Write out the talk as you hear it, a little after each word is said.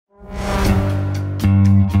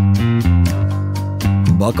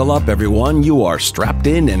Buckle up, everyone. You are strapped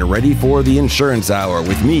in and ready for the Insurance Hour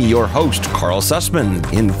with me, your host, Karl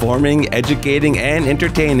Susman, informing, educating, and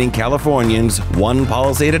entertaining Californians one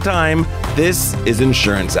policy at a time. This is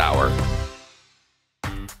Insurance Hour.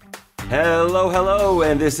 Hello,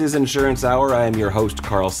 and this is Insurance Hour. I am your host,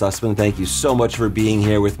 Karl Susman. Thank you so much for being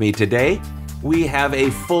here with me today. We have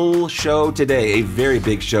a full show today, a very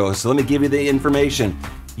big show, so let me give you the information.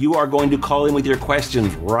 You are going to call in with your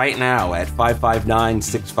questions right now at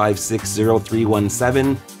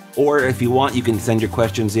 559-656-0317. Or if you want, you can send your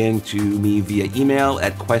questions in to me via email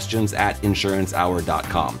at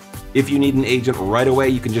questions@insurancehour.com. If you need an agent right away,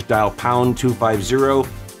 you can just dial pound 250,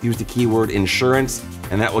 use the keyword insurance,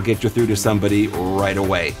 and that will get you through to somebody right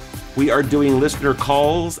away. We are doing listener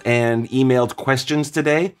calls and emailed questions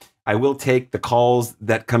today. I will take the calls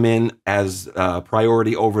that come in as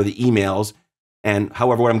priority over the emails. And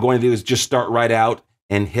however, what I'm going to do is just start right out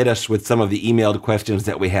and hit us with some of the emailed questions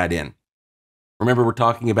that we had in. Remember, we're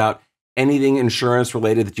talking about anything insurance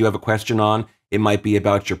related that you have a question on. It might be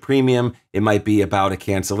about your premium. It might be about a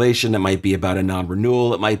cancellation. It might be about a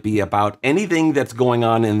non-renewal. It might be about anything that's going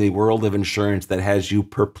on in the world of insurance that has you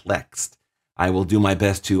perplexed. I will do my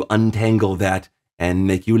best to untangle that and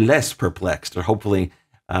make you less perplexed, or hopefully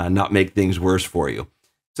not make things worse for you.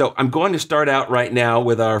 So I'm going to start out right now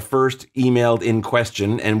with our first emailed in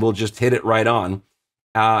question, and we'll just hit it right on.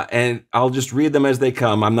 And I'll just read them as they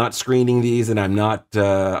come. I'm not screening these, and I'm not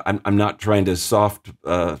trying to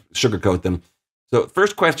sugarcoat them. So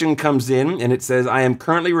first question comes in, and it says, I am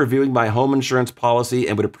currently reviewing my home insurance policy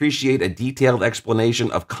and would appreciate a detailed explanation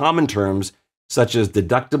of common terms such as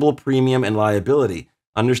deductible, premium, and liability.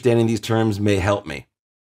 Understanding these terms may help me.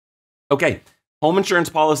 Okay. Home insurance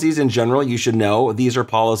policies in general, you should know, these are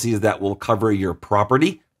policies that will cover your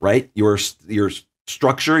property, right? Your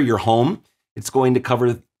structure, your home. It's going to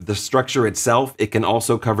cover the structure itself. It can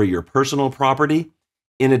also cover your personal property.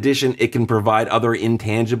 In addition, it can provide other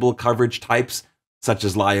intangible coverage types, such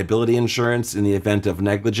as liability insurance in the event of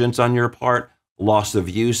negligence on your part, loss of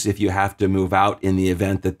use if you have to move out in the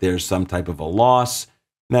event that there's some type of a loss,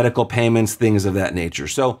 medical payments, things of that nature.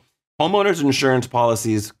 So homeowners insurance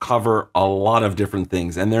policies cover a lot of different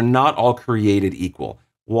things, and they're not all created equal.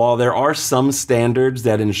 While there are some standards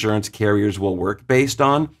that insurance carriers will work based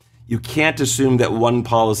on, you can't assume that one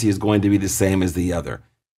policy is going to be the same as the other.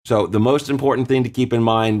 So the most important thing to keep in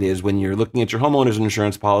mind is when you're looking at your homeowners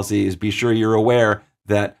insurance policy is be sure you're aware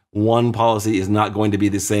that one policy is not going to be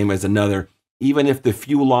the same as another, even if the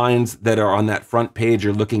few lines that are on that front page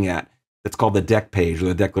you're looking at, that's called the deck page or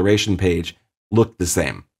the declaration page, look the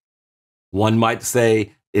same. One might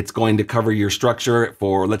say it's going to cover your structure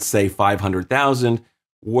for, let's say, $500,000,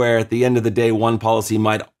 where at the end of the day, one policy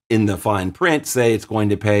might, in the fine print, say it's going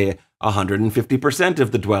to pay 150%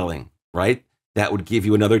 of the dwelling, right? That would give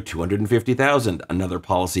you another $250,000. Another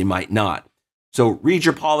policy might not. So read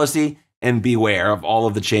your policy and beware of all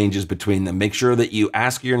of the changes between them. Make sure that you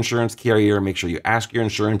ask your insurance carrier, make sure you ask your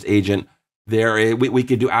insurance agent. We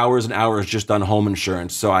could do hours and hours just on home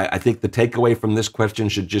insurance. So I think the takeaway from this question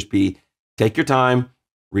should just be, take your time,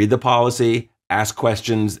 read the policy, ask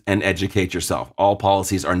questions, and educate yourself. All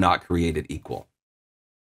policies are not created equal.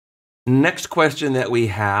 Next question that we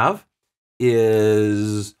have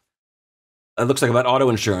is, it looks like about auto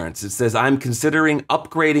insurance. It says, I'm considering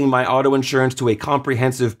upgrading my auto insurance to a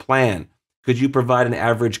comprehensive plan. Could you provide an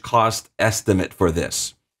average cost estimate for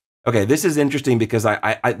this? Okay, this is interesting because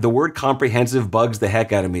the word comprehensive bugs the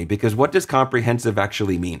heck out of me, because what does comprehensive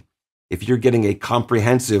actually mean? If you're getting a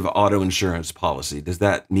comprehensive auto insurance policy, does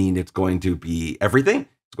that mean it's going to be everything?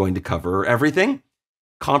 It's going to cover everything?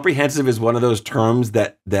 Comprehensive is one of those terms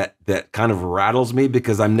that kind of rattles me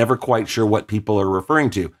because I'm never quite sure what people are referring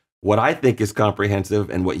to. What I think is comprehensive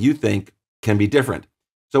and what you think can be different.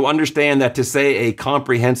 So understand that to say a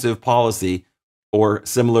comprehensive policy, or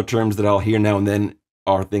similar terms that I'll hear now and then,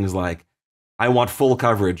 are things like, I want full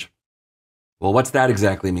coverage. Well, what's that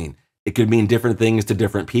exactly mean? It could mean different things to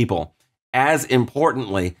different people. As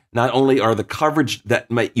importantly, not only are the coverage that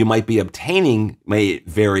you might be obtaining may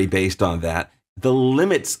vary based on that, the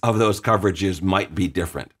limits of those coverages might be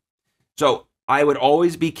different. So I would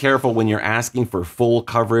always be careful when you're asking for full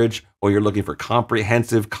coverage or you're looking for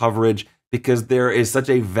comprehensive coverage, because there is such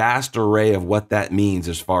a vast array of what that means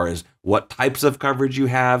as far as what types of coverage you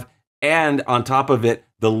have, and on top of it,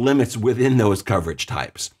 the limits within those coverage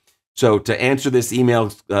types. So to answer this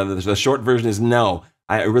email, the short version is no.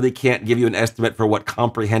 I really can't give you an estimate for what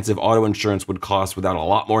comprehensive auto insurance would cost without a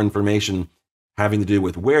lot more information having to do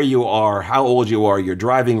with where you are, how old you are, your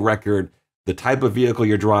driving record, the type of vehicle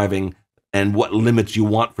you're driving, and what limits you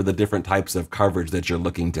want for the different types of coverage that you're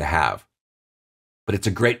looking to have. But it's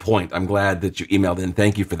a great point. I'm glad that you emailed in.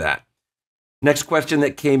 Thank you for that. Next question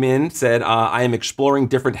that came in said, I am exploring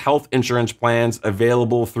different health insurance plans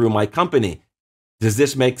available through my company. Does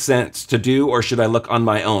this make sense to do, or should I look on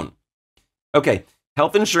my own? Okay,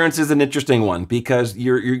 health insurance is an interesting one because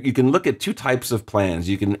you can look at two types of plans.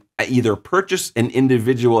 You can either purchase an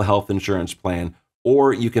individual health insurance plan,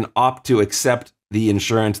 or you can opt to accept the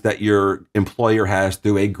insurance that your employer has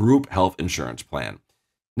through a group health insurance plan.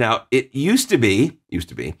 Now, it used to be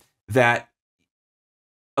that,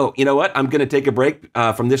 oh, you know what? I'm going to take a break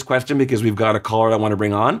from this question because we've got a caller I want to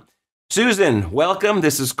bring on. Susan, welcome.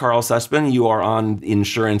 This is Karl Susman. You are on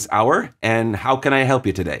Insurance Hour. And how can I help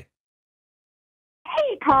you today?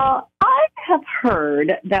 Hey, Karl. I have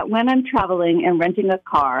heard that when I'm traveling and renting a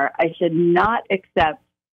car, I should not accept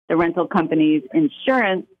the rental company's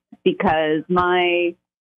insurance because my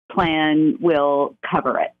plan will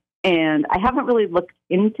cover it. And I haven't really looked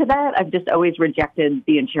into that. I've just always rejected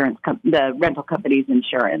the rental company's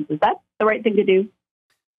insurance. Is that the right thing to do?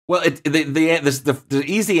 Well, the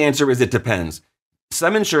easy answer is it depends.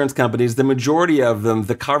 Some insurance companies, the majority of them,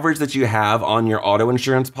 the coverage that you have on your auto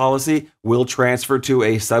insurance policy will transfer to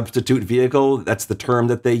a substitute vehicle. That's the term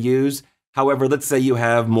that they use. However, let's say you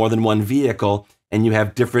have more than one vehicle and you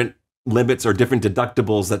have different limits or different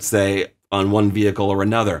deductibles, let's say, on one vehicle or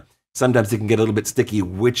another. Sometimes it can get a little bit sticky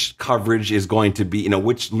which coverage is going to be,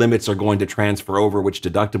 which limits are going to transfer over, which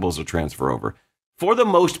deductibles will transfer over. For the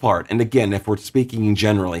most part, and again, if we're speaking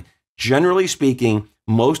generally speaking,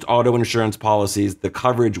 most auto insurance policies, the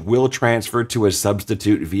coverage will transfer to a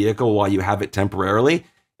substitute vehicle while you have it temporarily.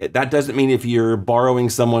 That doesn't mean if you're borrowing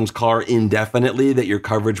someone's car indefinitely that your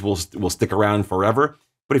coverage will stick around forever.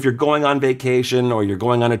 But if you're going on vacation or you're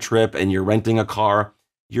going on a trip and you're renting a car,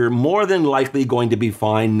 you're more than likely going to be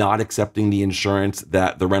fine not accepting the insurance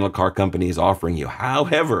that the rental car company is offering you.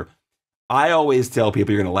 However, I always tell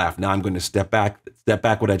people, you're going to laugh. Now I'm going to step back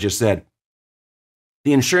what I just said.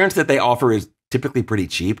 The insurance that they offer is typically pretty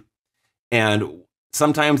cheap. And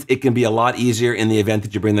sometimes it can be a lot easier in the event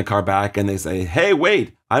that you bring the car back and they say, hey,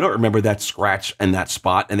 wait, I don't remember that scratch in that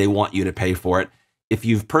spot, and they want you to pay for it. If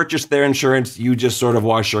you've purchased their insurance, you just sort of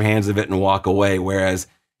wash your hands of it and walk away. Whereas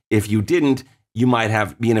if you didn't, you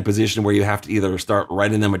might be in a position where you have to either start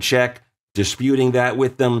writing them a check, disputing that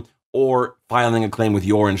with them, or filing a claim with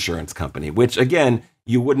your insurance company, which again,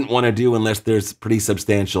 you wouldn't want to do unless there's pretty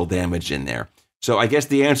substantial damage in there. So I guess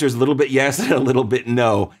the answer is a little bit yes and a little bit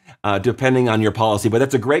no, depending on your policy. But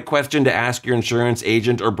that's a great question to ask your insurance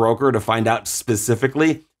agent or broker to find out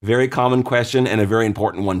specifically. Very common question and a very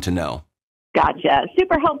important one to know. Gotcha.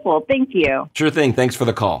 Super helpful. Thank you. Sure thing. Thanks for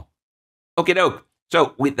the call. Okay, doke.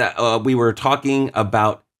 So we were talking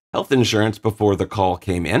about health insurance before the call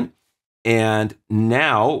came in, and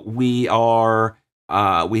now we had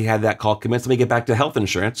that call commence. Let me get back to health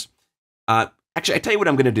insurance. Actually, I tell you what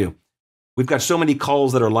I'm going to do. We've got so many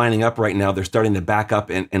calls that are lining up right now. They're starting to back up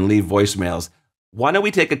and leave voicemails. Why don't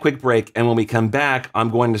we take a quick break, and when we come back, I'm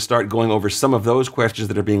going to start going over some of those questions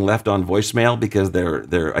that are being left on voicemail because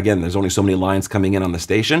again, there's only so many lines coming in on the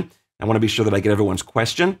station. I want to be sure that I get everyone's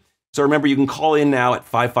question. So remember, you can call in now at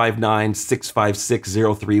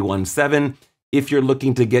 559-656-0317. If you're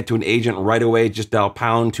looking to get to an agent right away, just dial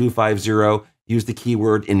pound 250, use the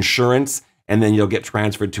keyword insurance, and then you'll get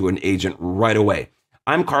transferred to an agent right away.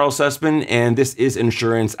 I'm Karl Susman, and this is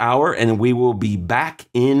Insurance Hour, and we will be back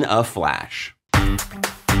in a flash.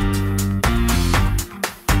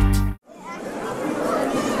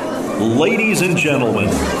 Ladies and gentlemen,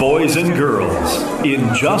 boys and girls,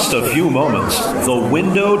 in just a few moments, the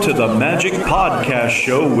Window to the Magic podcast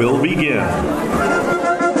show will begin.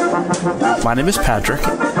 My name is Patrick.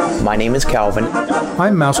 My name is Calvin.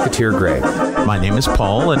 I'm Mouseketeer Gray. My name is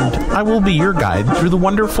Paul, and I will be your guide through the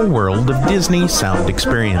wonderful world of Disney sound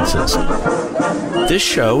experiences. This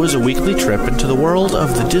show is a weekly trip into the world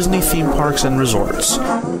of the Disney theme parks and resorts.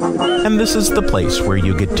 And this is the place where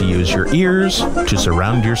you get to use your ears to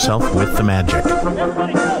surround yourself with the magic.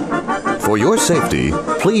 For your safety,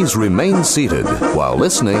 please remain seated while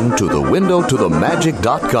listening to the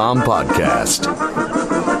WindowToTheMagic.com podcast.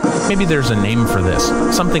 Maybe there's a name for this,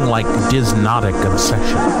 something like Disnotic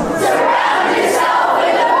obsession.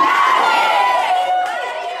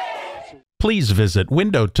 Please visit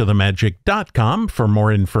WindowToTheMagic.com for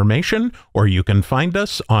more information, or you can find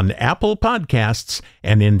us on Apple Podcasts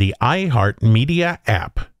and in the iHeartMedia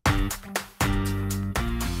app.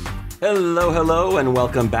 Hello, and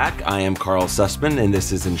welcome back. I am Karl Susman, and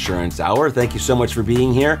this is Insurance Hour. Thank you so much for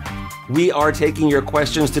being here. We are taking your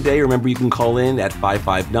questions today. Remember, you can call in at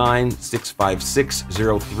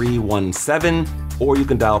 559-656-0317. or you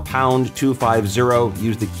can dial pound 250,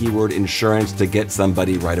 use the keyword insurance to get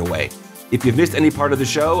somebody right away. If you've missed any part of the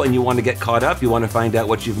show and you want to get caught up, you want to find out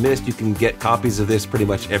what you've missed, you can get copies of this pretty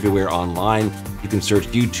much everywhere online. You can search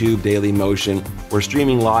YouTube, Daily Motion. We're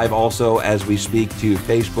streaming live also as we speak to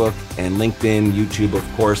Facebook and LinkedIn, YouTube,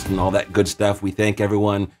 of course, and all that good stuff. We thank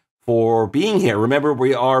everyone for being here. Remember,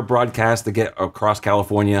 we are broadcast to get across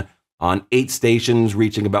California on 8 stations,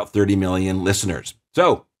 reaching about 30 million listeners.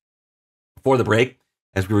 So, before the break,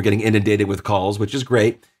 as we were getting inundated with calls, which is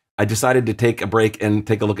great, I decided to take a break and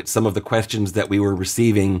take a look at some of the questions that we were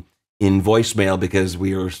receiving in voicemail because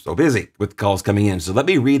we were so busy with calls coming in. So let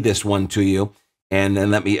me read this one to you and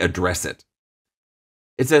then let me address it.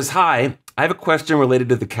 It says, "Hi, I have a question related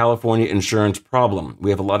to the California insurance problem. We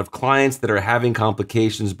have a lot of clients that are having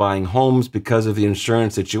complications buying homes because of the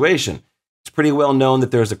insurance situation. It's pretty well known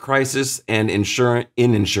that there's a crisis in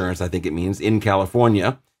insurance, I think it means, in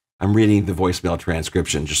California." I'm reading the voicemail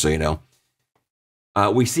transcription, just so you know.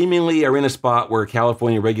 "We seemingly are in a spot where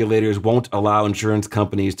California regulators won't allow insurance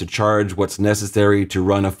companies to charge what's necessary to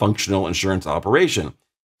run a functional insurance operation.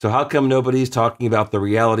 So how come nobody's talking about the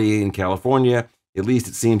reality in California? At least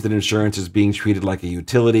it seems that insurance is being treated like a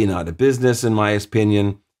utility, not a business, in my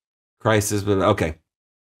opinion. Crisis, but okay."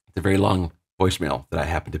 It's a very long voicemail that I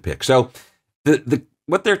happened to pick. So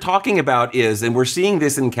what they're talking about is, and we're seeing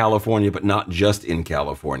this in California, but not just in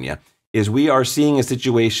California, is we are seeing a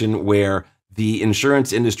situation where the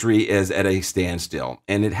insurance industry is at a standstill.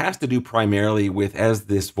 And it has to do primarily with, as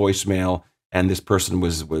this voicemail and this person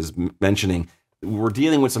was mentioning, we're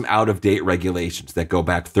dealing with some out-of-date regulations that go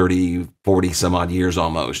back 30, 40 some odd years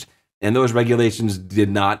almost. And those regulations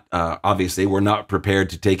did not, obviously, were not prepared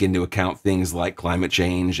to take into account things like climate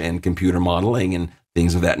change and computer modeling and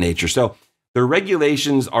things of that nature. So the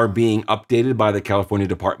regulations are being updated by the California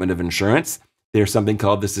Department of Insurance. There's something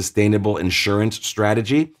called the Sustainable Insurance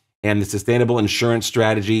Strategy. And the Sustainable Insurance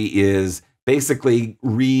Strategy is basically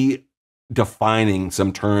redefining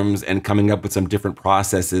some terms and coming up with some different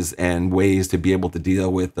processes and ways to be able to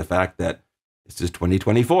deal with the fact that this is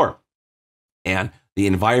 2024. And the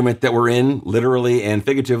environment that we're in, literally and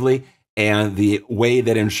figuratively, and the way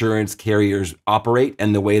that insurance carriers operate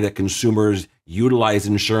and the way that consumers utilize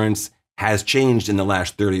insurance has changed in the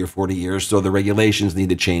last 30 or 40 years. So the regulations need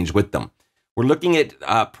to change with them. We're looking at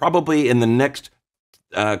probably in the next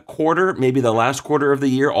quarter, maybe the last quarter of the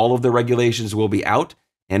year, all of the regulations will be out.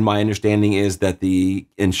 And my understanding is that the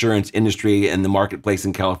insurance industry and the marketplace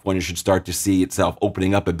in California should start to see itself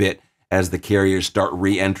opening up a bit as the carriers start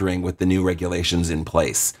re-entering with the new regulations in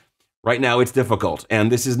place. Right now, it's difficult.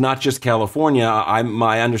 And this is not just California.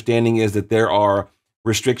 My understanding is that there are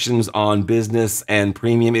restrictions on business and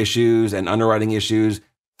premium issues and underwriting issues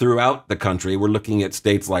throughout the country. We're looking at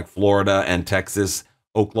states like Florida and Texas,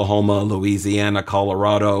 Oklahoma, Louisiana,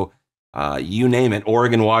 Colorado, you name it,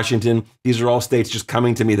 Oregon, Washington. These are all states just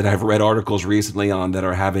coming to me that I've read articles recently on that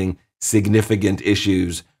are having significant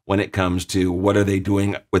issues when it comes to what are they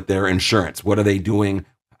doing with their insurance? What are they doing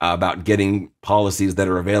about getting policies that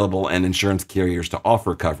are available and insurance carriers to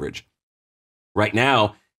offer coverage? Right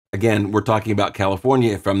now, again, we're talking about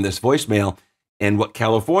California from this voicemail, and what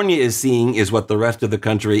California is seeing is what the rest of the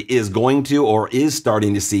country is going to or is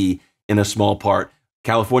starting to see in a small part.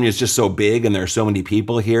 California is just so big and there are so many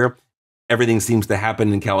people here. Everything seems to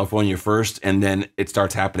happen in California first, and then it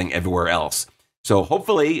starts happening everywhere else. So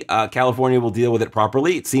hopefully California will deal with it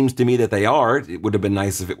properly. It seems to me that they are. It would have been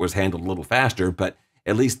nice if it was handled a little faster, but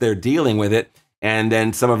at least they're dealing with it. And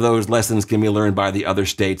then some of those lessons can be learned by the other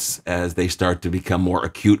states as they start to become more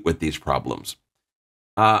acute with these problems.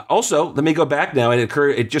 Also, let me go back now.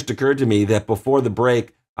 It just occurred to me that before the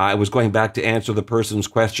break, I was going back to answer the person's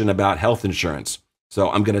question about health insurance. So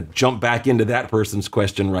I'm going to jump back into that person's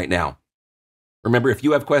question right now. Remember, if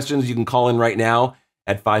you have questions, you can call in right now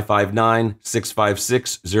at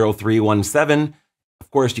 559-656-0317. Of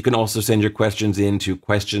course, you can also send your questions in to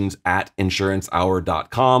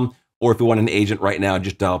questions@insurancehour.com. Or if you want an agent right now,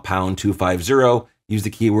 just dial pound 250, use the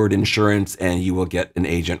keyword insurance, and you will get an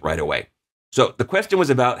agent right away. So the question was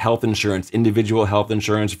about health insurance, individual health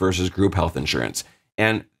insurance versus group health insurance.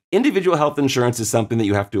 And individual health insurance is something that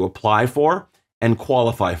you have to apply for and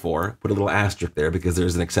qualify for. Put a little asterisk there because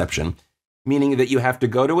there's an exception, meaning that you have to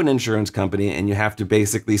go to an insurance company and you have to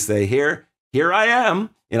basically say, here I am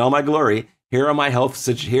in all my glory. Here are my health.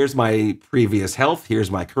 Here's my previous health. Here's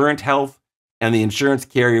my current health. And the insurance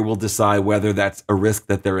carrier will decide whether that's a risk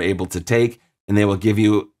that they're able to take. And they will give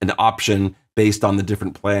you an option based on the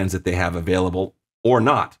different plans that they have available or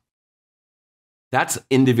not. That's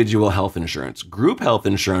individual health insurance. Group health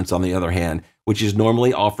insurance, on the other hand, which is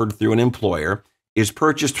normally offered through an employer, is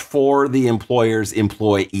purchased for the employer's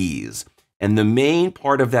employees. And the main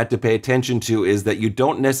part of that to pay attention to is that you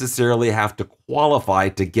don't necessarily have to qualify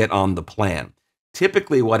to get on the plan.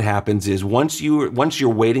 Typically what happens is once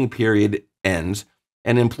your waiting period ends,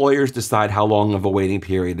 and employers decide how long of a waiting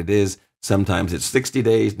period it is, sometimes it's 60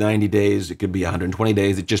 days, 90 days, it could be 120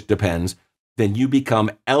 days, it just depends, then you become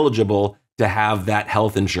eligible to have that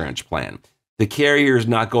health insurance plan. The carrier is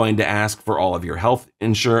not going to ask for all of your health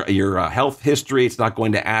history. It's not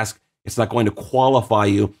going to qualify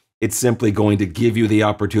you. It's simply going to give you the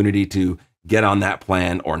opportunity to get on that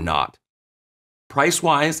plan or not.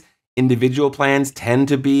 Price-wise, individual plans tend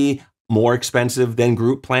to be more expensive than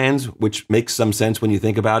group plans, which makes some sense when you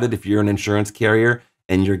think about it. If you're an insurance carrier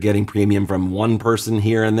and you're getting premium from one person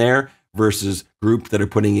here and there versus groups that are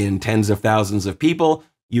putting in tens of thousands of people,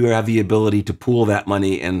 you have the ability to pool that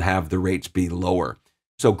money and have the rates be lower.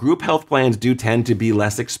 So group health plans do tend to be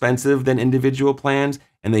less expensive than individual plans,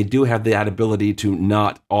 and they do have that ability to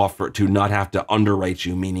not have to underwrite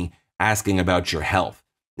you, meaning asking about your health.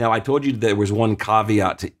 Now, I told you there was one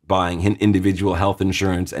caveat to buying individual health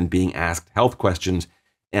insurance and being asked health questions,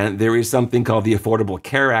 and there is something called the Affordable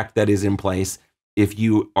Care Act that is in place. If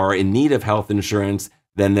you are in need of health insurance,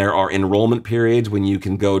 then there are enrollment periods when you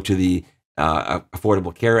can go to the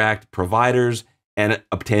Affordable Care Act providers and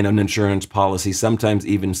obtain an insurance policy, sometimes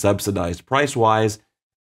even subsidized price-wise,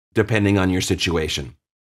 depending on your situation.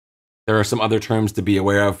 There are some other terms to be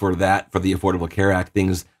aware of for the Affordable Care Act,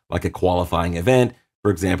 things like a qualifying event. For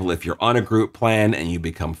example, if you're on a group plan and you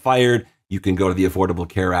become fired, you can go to the Affordable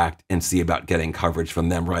Care Act and see about getting coverage from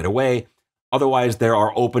them right away. Otherwise, there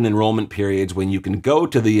are open enrollment periods when you can go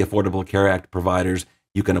to the Affordable Care Act providers,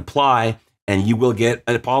 you can apply, and you will get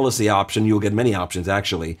a policy option. You will get many options,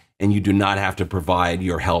 actually, and you do not have to provide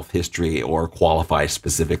your health history or qualify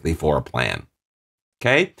specifically for a plan.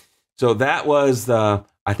 Okay? So that was,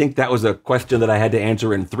 I think that was a question that I had to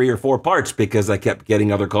answer in 3 or 4 parts because I kept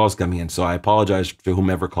getting other calls coming in. So I apologize to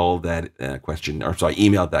whomever called that question, or sorry,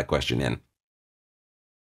 emailed that question in.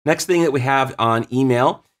 Next thing that we have on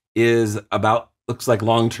email is about, looks like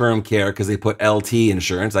long-term care because they put LT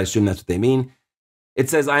insurance. I assume that's what they mean. It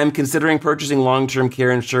says, I am considering purchasing long-term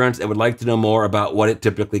care insurance and would like to know more about what it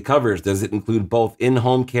typically covers. Does it include both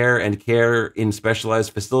in-home care and care in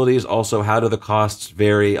specialized facilities? Also, how do the costs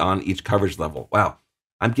vary on each coverage level? Wow,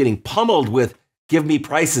 I'm getting pummeled with give me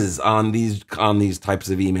prices on these types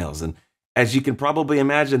of emails. And as you can probably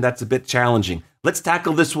imagine, that's a bit challenging. Let's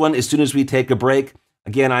tackle this one as soon as we take a break.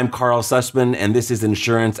 Again, I'm Karl Susman, and this is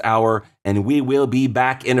Insurance Hour, and we will be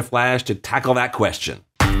back in a flash to tackle that question.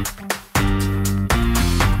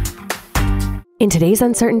 In today's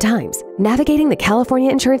uncertain times, navigating the California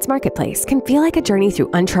insurance marketplace can feel like a journey through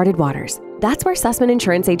uncharted waters. That's where Susman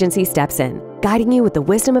Insurance Agency steps in, guiding you with the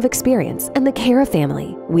wisdom of experience and the care of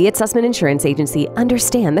family. We at Susman Insurance Agency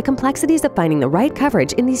understand the complexities of finding the right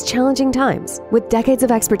coverage in these challenging times. With decades of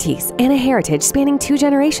expertise and a heritage spanning 2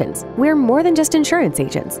 generations, we're more than just insurance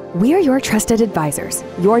agents. We're your trusted advisors,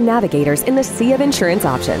 your navigators in the sea of insurance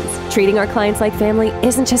options. Treating our clients like family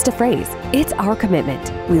isn't just a phrase, it's our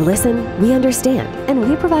commitment. We listen, we understand, and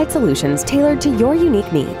we provide solutions tailored to your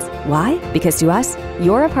unique needs. Why? Because to us,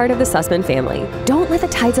 you're a part of the Susman family. Don't let the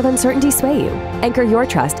tides of uncertainty sway you. Anchor your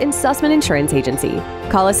trust in Susman Insurance Agency.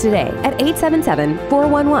 Call us today at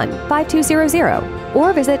 877-411-5200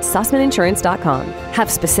 or visit sussmaninsurance.com. Have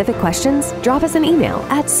specific questions? Drop us an email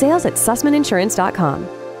at sales@sussmaninsurance.com.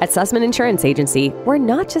 At Susman Insurance Agency, we're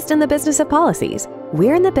not just in the business of policies.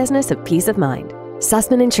 We're in the business of peace of mind.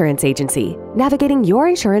 Susman Insurance Agency, navigating your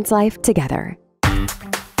insurance life together.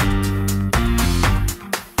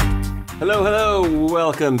 Hello, hello.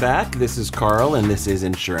 Welcome back. This is Karl, and this is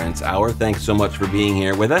Insurance Hour. Thanks so much for being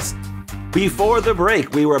here with us. Before the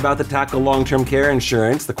break, we were about to tackle long-term care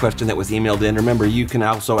insurance, the question that was emailed in. Remember, you can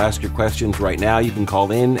also ask your questions right now. You can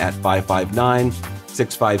call in at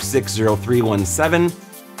 559-656-0317.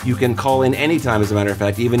 You can call in anytime, as a matter of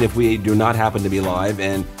fact, even if we do not happen to be live,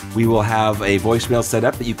 and we will have a voicemail set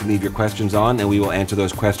up that you can leave your questions on, and we will answer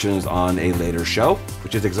those questions on a later show,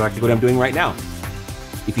 which is exactly what I'm doing right now.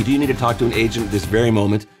 If you do need to talk to an agent this very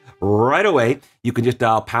moment, right away, you can just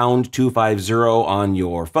dial pound 250 on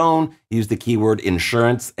your phone, use the keyword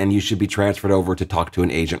insurance, and you should be transferred over to talk to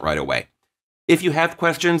an agent right away. If you have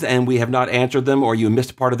questions and we have not answered them, or you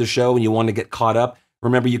missed part of the show and you want to get caught up,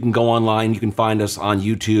 remember you can go online, you can find us on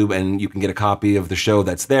YouTube, and you can get a copy of the show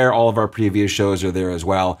that's there. All of our previous shows are there as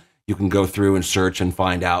well. You can go through and search and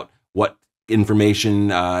find out what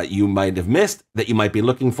information you might have missed that you might be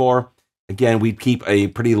looking for. Again, we keep a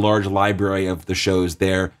pretty large library of the shows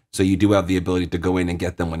there, so you do have the ability to go in and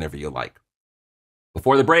get them whenever you like.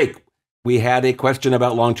 Before the break, we had a question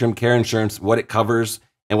about long-term care insurance, what it covers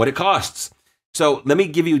and what it costs. So let me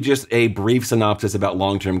give you just a brief synopsis about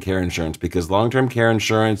long-term care insurance, because long-term care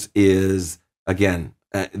insurance is, again,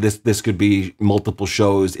 this could be multiple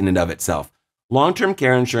shows in and of itself. Long-term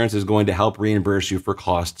care insurance is going to help reimburse you for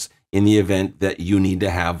costs in the event that you need to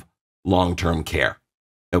have long-term care.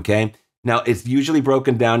 Okay? Now, it's usually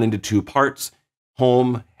broken down into two parts: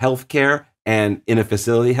 home health care and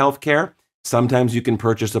in-a-facility health care. Sometimes you can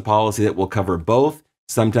purchase a policy that will cover both.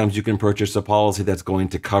 Sometimes you can purchase a policy that's going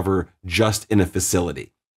to cover just in a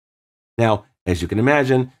facility. Now, as you can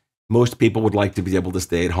imagine, most people would like to be able to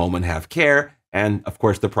stay at home and have care, and of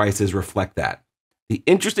course the prices reflect that. The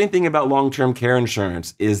interesting thing about long-term care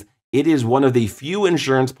insurance is it is one of the few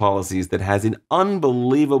insurance policies that has an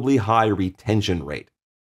unbelievably high retention rate.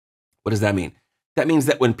 What does that mean? That means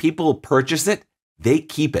that when people purchase it, they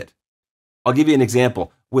keep it. I'll give you an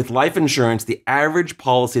example. With life insurance, the average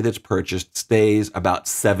policy that's purchased stays about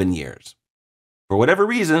 7 years. For whatever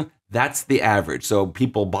reason, that's the average. So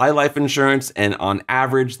people buy life insurance, and on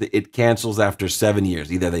average, it cancels after 7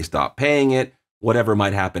 years. Either they stop paying it, whatever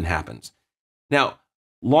might happen, happens. Now,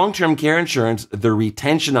 long-term care insurance, the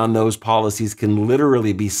retention on those policies can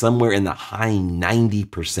literally be somewhere in the high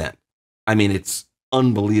 90%. I mean, it's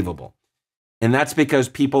unbelievable. And that's because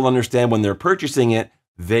people understand when they're purchasing it,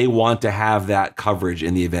 they want to have that coverage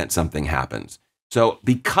in the event something happens. So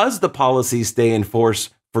because the policies stay in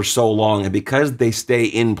force for so long, and because they stay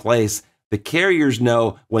in place, the carriers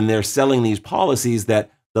know when they're selling these policies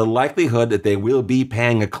that the likelihood that they will be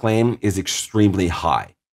paying a claim is extremely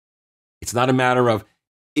high. It's not a matter of,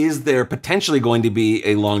 is there potentially going to be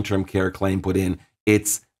a long-term care claim put in?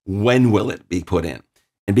 It's when will it be put in?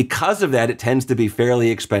 And because of that, it tends to be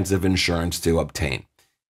fairly expensive insurance to obtain.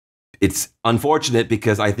 It's unfortunate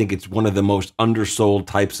because I think it's one of the most undersold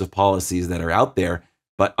types of policies that are out there.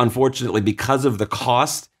 But unfortunately, because of the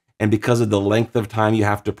cost and because of the length of time you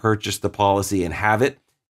have to purchase the policy and have it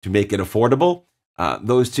to make it affordable,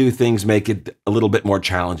 those two things make it a little bit more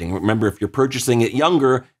challenging. Remember, if you're purchasing it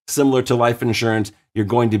younger, similar to life insurance, you're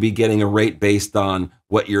going to be getting a rate based on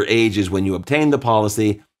what your age is when you obtain the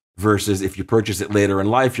policy, versus if you purchase it later in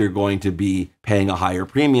life, you're going to be paying a higher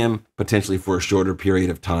premium, potentially for a shorter period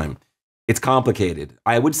of time. It's complicated.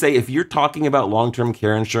 I would say if you're talking about long-term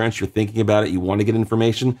care insurance, you're thinking about it, you want to get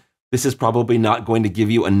information, this is probably not going to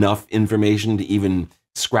give you enough information to even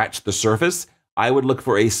scratch the surface. I would look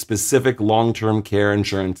for a specific long-term care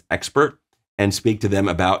insurance expert and speak to them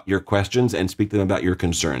about your questions and speak to them about your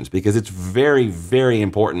concerns, because it's very, very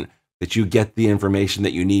important that you get the information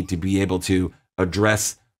that you need to be able to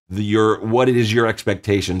address what it is your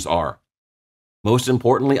expectations are. Most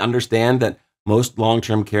importantly, understand that most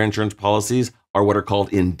long-term care insurance policies are what are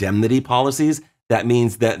called indemnity policies. That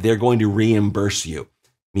means that they're going to reimburse you,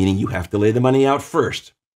 meaning you have to lay the money out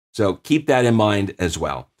first. So keep that in mind as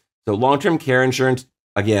well. So long-term care insurance,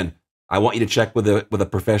 again, I want you to check with a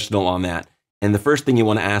professional on that. And the first thing you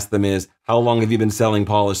want to ask them is, how long have you been selling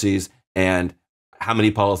policies, and how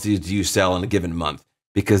many policies do you sell in a given month?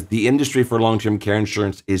 Because the industry for long-term care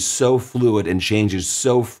insurance is so fluid and changes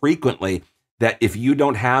so frequently that if you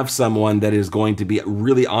don't have someone that is going to be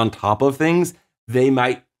really on top of things, they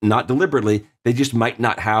might, not deliberately, they just might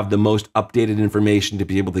not have the most updated information to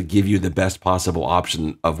be able to give you the best possible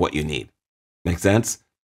option of what you need. Make sense?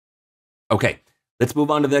 Okay, let's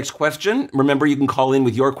move on to the next question. Remember, you can call in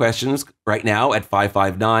with your questions right now at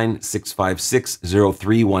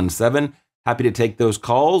 559-656-0317. Happy to take those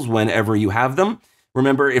calls whenever you have them.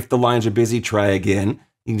 Remember, if the lines are busy, try again.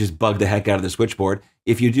 You can just bug the heck out of the switchboard.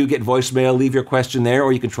 If you do get voicemail, leave your question there,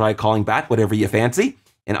 or you can try calling back, whatever you fancy,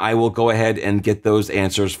 and I will go ahead and get those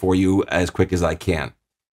answers for you as quick as I can.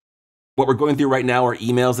 What we're going through right now are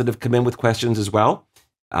emails that have come in with questions as well.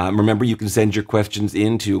 Remember, you can send your questions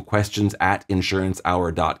in to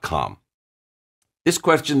questions@insurancehour.com. This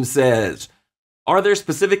question says, are there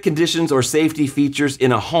specific conditions or safety features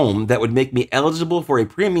in a home that would make me eligible for a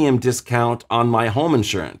premium discount on my home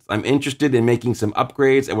insurance? I'm interested in making some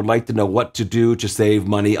upgrades and would like to know what to do to save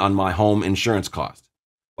money on my home insurance cost.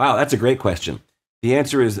 Wow, that's a great question. The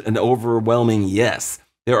answer is an overwhelming yes.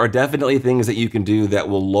 There are definitely things that you can do that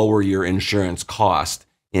will lower your insurance cost,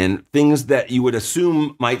 and things that you would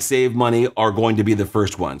assume might save money are going to be the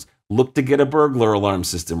first ones. Look to get a burglar alarm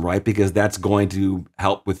system, right? Because that's going to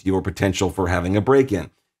help with your potential for having a break-in.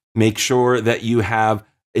 Make sure that you have,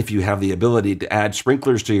 if you have the ability, to add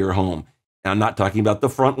sprinklers to your home. Now, I'm not talking about the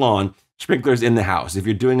front lawn, sprinklers in the house. If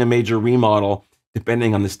you're doing a major remodel,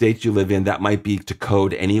 depending on the state you live in, that might be to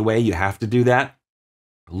code anyway. You have to do that.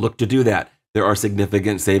 Look to do that. There are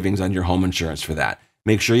significant savings on your home insurance for that.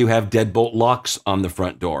 Make sure you have deadbolt locks on the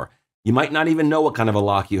front door. You might not even know what kind of a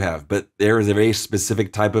lock you have, but there is a very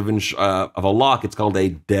specific type of a lock. It's called a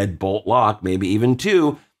deadbolt lock, maybe even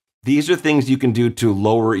two. These are things you can do to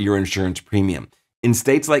lower your insurance premium. In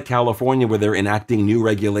states like California, where they're enacting new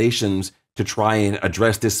regulations to try and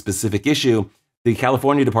address this specific issue, the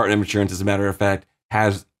California Department of Insurance, as a matter of fact,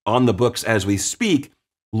 has on the books as we speak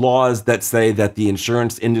laws that say that the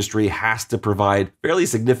insurance industry has to provide fairly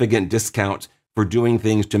significant discounts for doing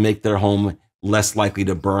things to make their home less likely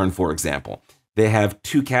to burn, for example. They have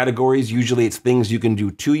two categories. Usually it's things you can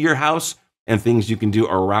do to your house and things you can do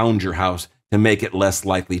around your house to make it less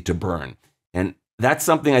likely to burn. And that's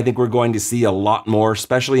something I think we're going to see a lot more,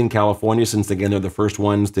 especially in California, since again, they're the first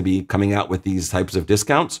ones to be coming out with these types of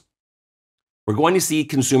discounts. We're going to see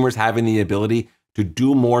consumers having the ability to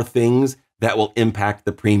do more things that will impact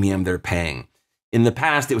the premium they're paying. In the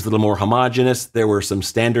past, it was a little more homogenous. There were some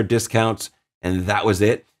standard discounts and that was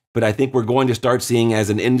it. But I think we're going to start seeing as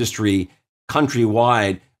an industry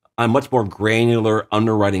countrywide a much more granular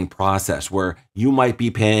underwriting process where you might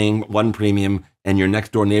be paying one premium and your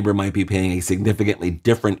next door neighbor might be paying a significantly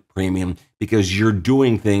different premium because you're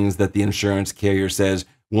doing things that the insurance carrier says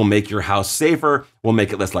will make your house safer, will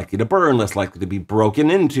make it less likely to burn, less likely to be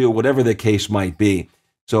broken into, whatever the case might be.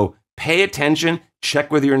 So pay attention,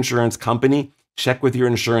 check with your insurance company, check with your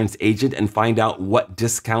insurance agent and find out what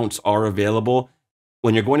discounts are available.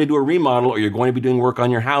 When you're going to do a remodel or you're going to be doing work on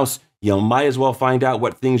your house, you might as well find out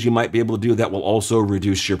what things you might be able to do that will also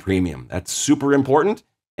reduce your premium. That's super important.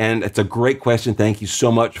 And it's a great question. Thank you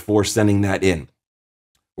so much for sending that in.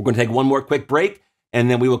 We're going to take one more quick break and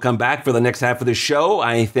then we will come back for the next half of the show.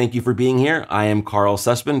 I thank you for being here. I am Karl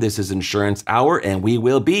Susman. This is Insurance Hour and we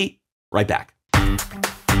will be right back.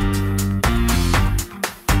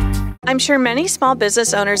 I'm sure many small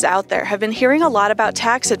business owners out there have been hearing a lot about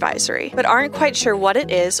tax advisory, but aren't quite sure what it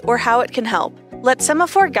is or how it can help. Let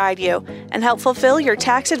Semaphore guide you and help fulfill your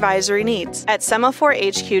tax advisory needs at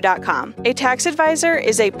SemaphoreHQ.com. A tax advisor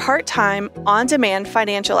is a part-time, on-demand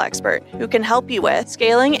financial expert who can help you with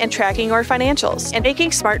scaling and tracking your financials and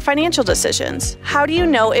making smart financial decisions. How do you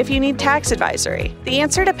know if you need tax advisory? The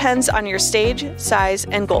answer depends on your stage, size,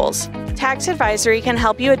 and goals. Tax advisory can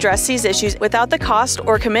help you address these issues without the cost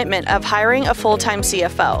or commitment of hiring a full-time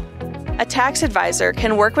CFO. A tax advisor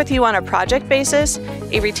can work with you on a project basis,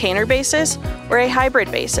 a retainer basis, or a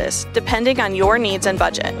hybrid basis, depending on your needs and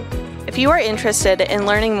budget. If you are interested in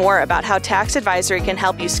learning more about how tax advisory can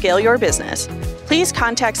help you scale your business, please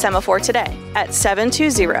contact Semaphore today at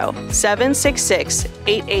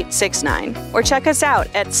 720-766-8869 or check us out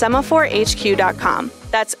at SemaphorehQ.com.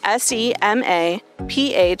 That's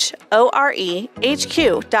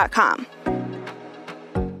SEMAPHOREHQ.com.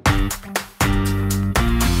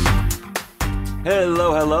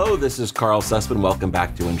 Hello. This is Karl Susman. Welcome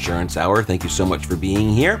back to Insurance Hour. Thank you so much for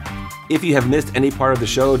being here. If you have missed any part of the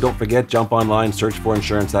show, don't forget, jump online, search for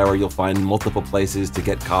Insurance Hour. You'll find multiple places to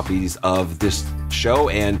get copies of this show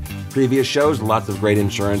and previous shows. Lots of great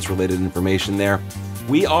insurance-related information there.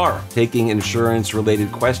 We are taking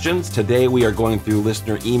insurance-related questions. Today, we are going through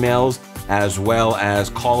listener emails as well as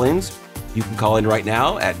call-ins. You can call in right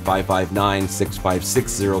now at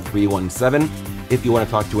 559-656-0317. If you want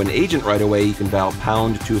to talk to an agent right away, you can dial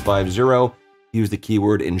pound 250, use the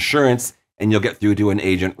keyword insurance, and you'll get through to an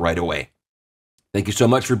agent right away. Thank you so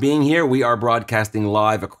much for being here. We are broadcasting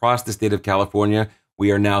live across the state of California.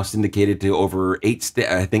 We are now syndicated to over 8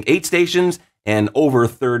 stations and over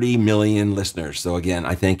 30 million listeners. So again,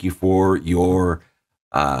 I thank you for your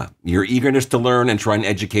eagerness to learn and try and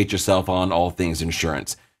educate yourself on all things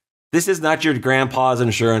insurance. This is not your grandpa's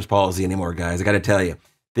insurance policy anymore, guys. I got to tell you.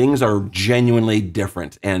 Things are genuinely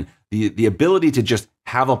different. And the ability to just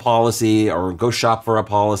have a policy or go shop for a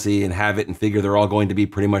policy and have it and figure they're all going to be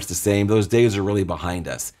pretty much the same, those days are really behind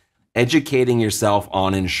us. Educating yourself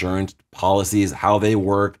on insurance policies, how they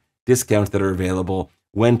work, discounts that are available,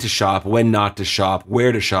 when to shop, when not to shop,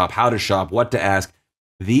 where to shop, how to shop, what to ask.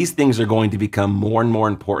 These things are going to become more and more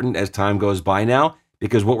important as time goes by now,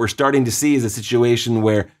 because what we're starting to see is a situation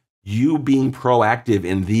where you being proactive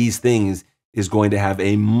in these things is going to have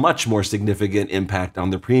a much more significant impact on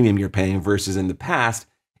the premium you're paying versus in the past,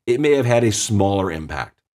 it may have had a smaller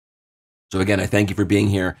impact. So again, I thank you for being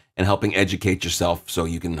here and helping educate yourself so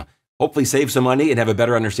you can hopefully save some money and have a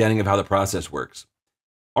better understanding of how the process works.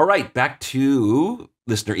 All right, back to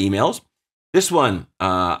listener emails. This one,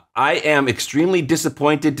 I am extremely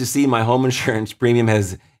disappointed to see my home insurance premium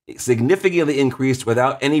has significantly increased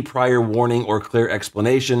without any prior warning or clear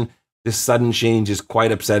explanation. This sudden change is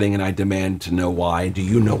quite upsetting, and I demand to know why. Do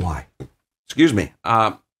you know why? Excuse me.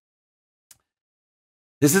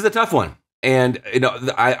 This is a tough one. And,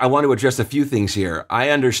 I want to address a few things here. I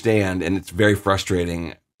understand, and it's very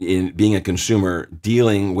frustrating in being a consumer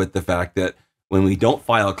dealing with the fact that when we don't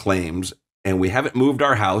file claims and we haven't moved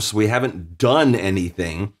our house, we haven't done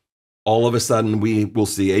anything, all of a sudden we will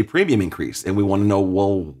see a premium increase. And we want to know,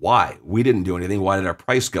 well, why? We didn't do anything. Why did our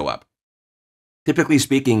price go up? Typically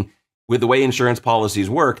speaking, with the way insurance policies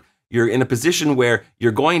work, you're in a position where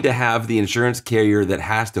you're going to have the insurance carrier that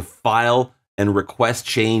has to file and request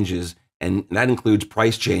changes. And that includes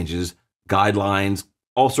price changes, guidelines,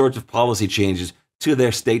 all sorts of policy changes to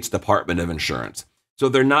their state's Department of Insurance. So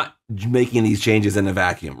they're not making these changes in a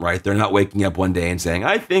vacuum, right? They're not waking up one day and saying,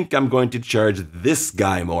 I think I'm going to charge this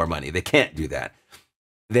guy more money. They can't do that.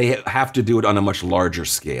 They have to do it on a much larger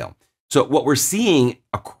scale. So what we're seeing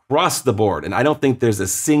across the board, and I don't think there's a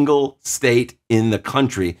single state in the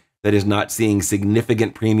country that is not seeing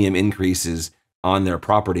significant premium increases on their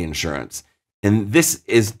property insurance. And this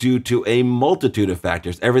is due to a multitude of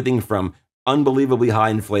factors, everything from unbelievably high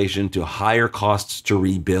inflation to higher costs to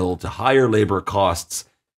rebuild to higher labor costs.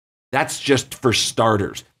 That's just for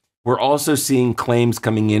starters. We're also seeing claims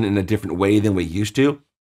coming in a different way than we used to.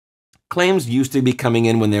 Claims used to be coming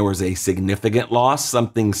in when there was a significant loss,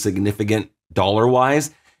 something significant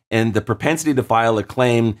dollar-wise, and the propensity to file a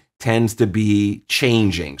claim tends to be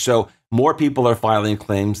changing. So more people are filing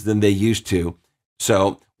claims than they used to.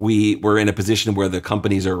 So we're in a position where the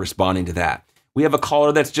companies are responding to that. We have a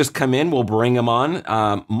caller that's just come in. We'll bring him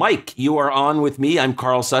on. Mike, you are on with me. I'm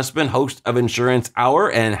Karl Susman, host of Insurance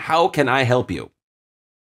Hour, and how can I help you?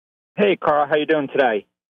 Hey, Karl, how you doing today?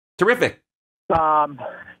 Terrific.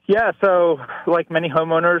 Yeah, so like many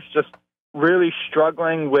homeowners, just really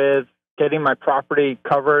struggling with getting my property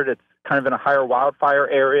covered. It's kind of in a higher wildfire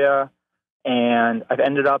area, and I've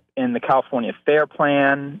ended up in the California FAIR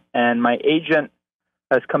plan, and my agent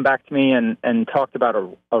has come back to me and talked about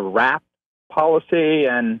a wrap policy,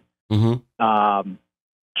 and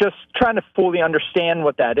just trying to fully understand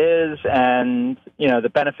what that is and, the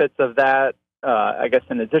benefits of that, I guess,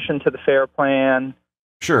 in addition to the FAIR plan.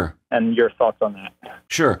 Sure. And your thoughts on that.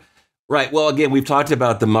 Sure. Right. Well, again, we've talked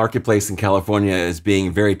about the marketplace in California as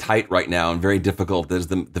being very tight right now and very difficult, as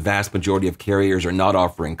the vast majority of carriers are not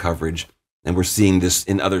offering coverage. And we're seeing this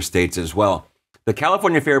in other states as well. The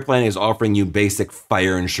California FAIR Plan is offering you basic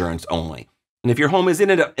fire insurance only. And if your home is in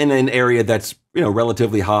an area that's,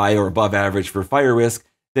 relatively high or above average for fire risk,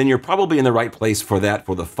 then you're probably in the right place for that,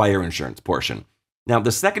 for the fire insurance portion. Now,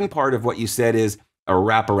 the second part of what you said is a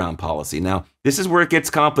wraparound policy. Now, this is where it gets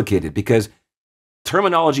complicated because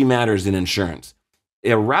terminology matters in insurance. A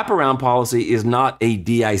wraparound policy is not a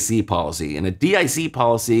DIC policy. And a DIC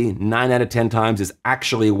policy, 9 out of 10 times, is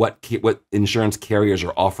actually what insurance carriers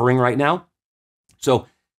are offering right now. So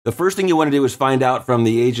the first thing you want to do is find out from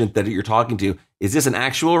the agent that you're talking to, is this an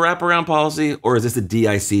actual wraparound policy or is this a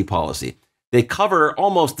DIC policy? They cover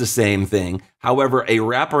almost the same thing. However, a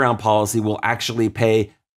wraparound policy will actually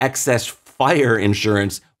pay excess fire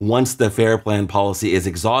insurance once the FAIR Plan policy is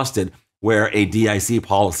exhausted, where a DIC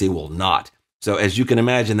policy will not. So as you can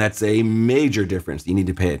imagine, that's a major difference you need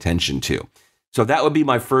to pay attention to. So that would be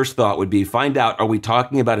my first thought, would be find out, are we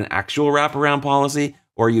talking about an actual wraparound policy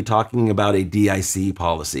or are you talking about a DIC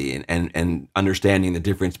policy, and understanding the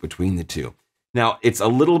difference between the two? Now, it's a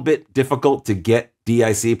little bit difficult to get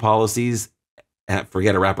DIC policies,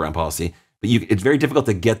 forget a wraparound policy, but it's very difficult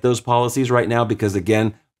to get those policies right now because,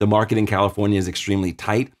 again, the market in California is extremely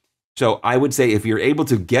tight. So I would say if you're able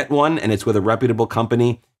to get one and it's with a reputable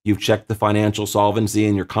company, you've checked the financial solvency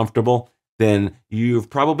and you're comfortable, then you've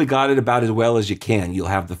probably got it about as well as you can. You'll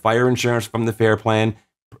have the fire insurance from the FAIR Plan.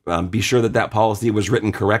 Be sure that policy was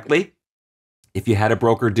written correctly. If you had a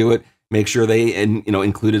broker do it, make sure they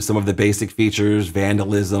included some of the basic features,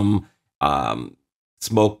 vandalism,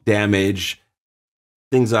 smoke damage,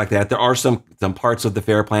 things like that. There are some parts of the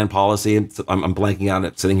FAIR Plan policy, I'm blanking on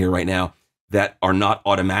it sitting here right now, that are not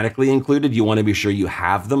automatically included. You want to be sure you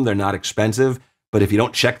have them. They're not expensive, but if you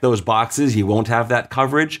don't check those boxes, you won't have that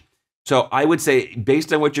coverage. So I would say,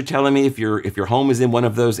 based on what you're telling me, if your home is in one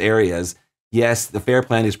of those areas, yes, the FAIR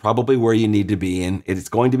Plan is probably where you need to be, and it's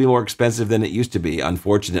going to be more expensive than it used to be,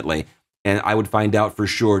 unfortunately. And I would find out for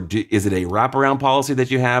sure, is it a wraparound policy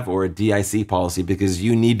that you have or a DIC policy? Because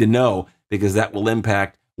you need to know, because that will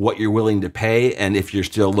impact what you're willing to pay and if you're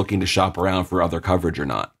still looking to shop around for other coverage or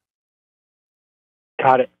not.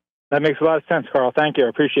 Got it. That makes a lot of sense, Karl. Thank you. I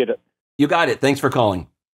appreciate it. You got it. Thanks for calling.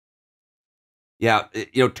 Yeah,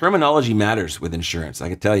 terminology matters with insurance, I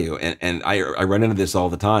can tell you. And I run into this all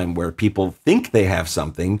the time where people think they have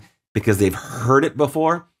something because they've heard it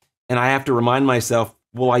before. And I have to remind myself,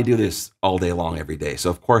 well, I do this all day long every day. So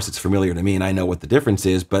of course it's familiar to me and I know what the difference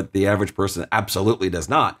is, but the average person absolutely does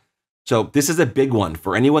not. So this is a big one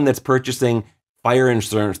for anyone that's purchasing fire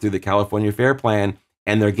insurance through the California Fair Plan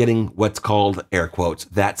and they're getting what's called, air quotes,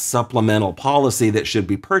 that supplemental policy that should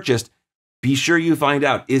be purchased. Be sure you find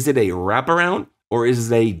out, is it a wraparound or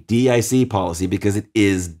is it a DIC policy? Because it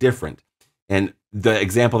is different. And the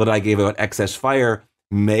example that I gave about excess fire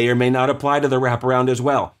may or may not apply to the wraparound as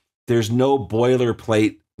well. There's no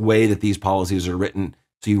boilerplate way that these policies are written.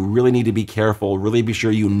 So you really need to be careful, really be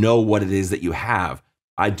sure you know what it is that you have.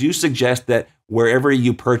 I do suggest that wherever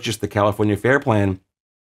you purchase the California Fair Plan,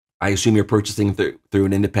 I assume you're purchasing through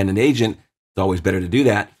an independent agent. It's always better to do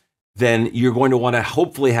that. Then you're going to want to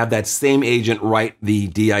hopefully have that same agent write the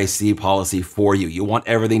DIC policy for you. You want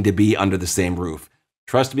everything to be under the same roof.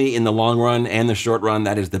 Trust me, in the long run and the short run,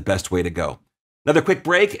 that is the best way to go. Another quick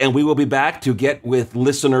break, and we will be back to get with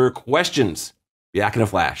listener questions. Be back in a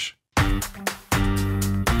flash.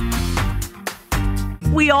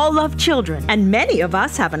 We all love children, and many of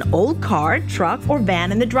us have an old car, truck, or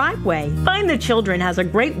van in the driveway. Find the Children has a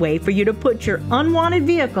great way for you to put your unwanted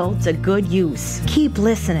vehicle to good use. Keep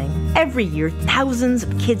listening. Every year, thousands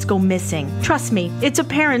of kids go missing. Trust me, it's a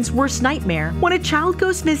parent's worst nightmare. When a child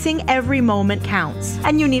goes missing, every moment counts,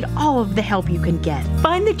 and you need all of the help you can get.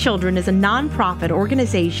 Find the Children is a nonprofit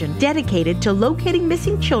organization dedicated to locating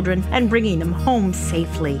missing children and bringing them home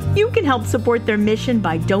safely. You can help support their mission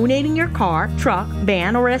by donating your car, truck, van,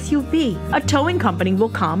 or SUV. A towing company will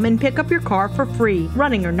come and pick up your car for free,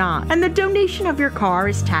 running or not, and the donation of your car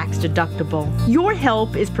is tax deductible. Your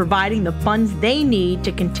help is providing the funds they need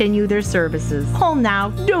to continue their services. Call now,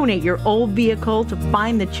 donate your old vehicle to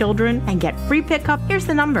Find the Children, and get free pickup. Here's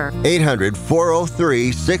the number: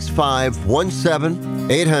 800-403-6517.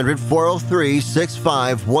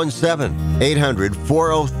 800-403-6517.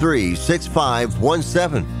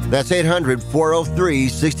 800-403-6517. That's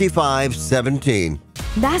 800-403-6517.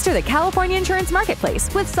 Master the California Insurance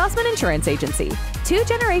Marketplace with Susman Insurance Agency. 2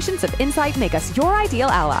 generations of insight make us your ideal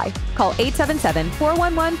ally. Call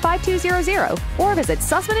 877-411-5200 or visit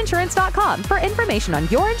SusmanInsurance.com for information on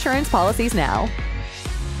your insurance policies now.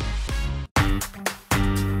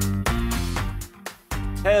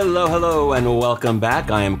 Hello, and welcome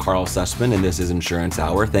back. I am Karl Susman, and this is Insurance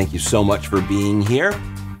Hour. Thank you so much for being here.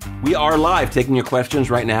 We are live taking your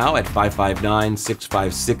questions right now at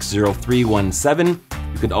 559-656-0317.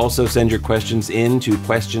 You can also send your questions in to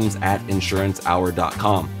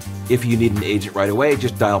questions@insurancehour.com. If you need an agent right away,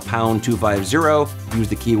 just dial pound 250, use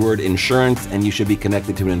the keyword insurance, and you should be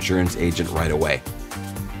connected to an insurance agent right away.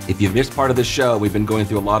 If you've missed part of the show, we've been going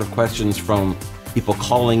through a lot of questions from people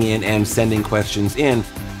calling in and sending questions in.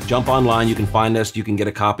 Jump online, you can find us, you can get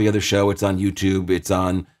a copy of the show. It's on YouTube, it's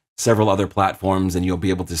on several other platforms, and you'll be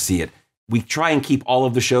able to see it. We try and keep all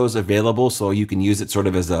of the shows available so you can use it sort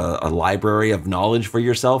of as a library of knowledge for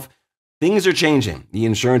yourself. Things are changing. The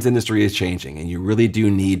insurance industry is changing, and you really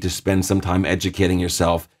do need to spend some time educating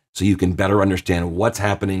yourself so you can better understand what's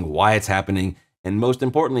happening, why it's happening, and most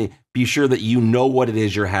importantly, be sure that you know what it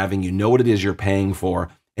is you're having, you know what it is you're paying for,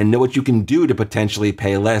 and know what you can do to potentially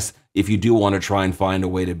pay less if you do want to try and find a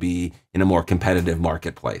way to be in a more competitive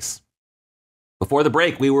marketplace. Before the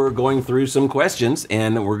break, we were going through some questions,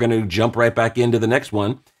 and we're going to jump right back into the next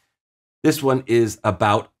one. This one is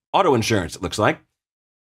about auto insurance, it looks like.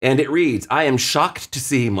 And it reads, I am shocked to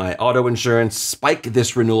see my auto insurance spike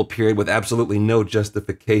this renewal period with absolutely no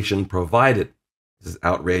justification provided. This is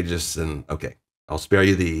outrageous, and okay, I'll spare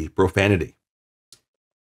you the profanity.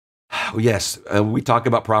 Yes, we talk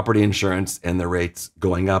about property insurance and the rates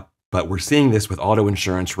going up, but we're seeing this with auto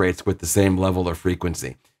insurance rates with the same level of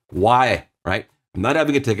frequency. Why, right? I'm not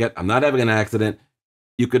having a ticket. I'm not having an accident.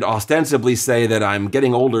 You could ostensibly say that I'm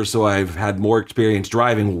getting older, so I've had more experience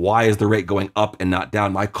driving. Why is the rate going up and not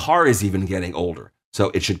down? My car is even getting older,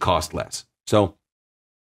 so it should cost less. So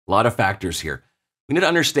a lot of factors here. We need to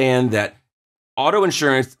understand that auto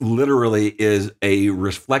insurance literally is a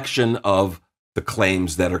reflection of the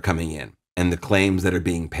claims that are coming in and the claims that are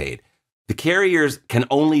being paid. The carriers can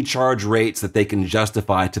only charge rates that they can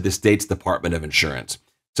justify to the state's Department of Insurance.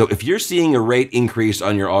 So if you're seeing a rate increase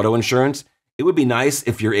on your auto insurance, it would be nice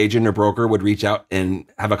if your agent or broker would reach out and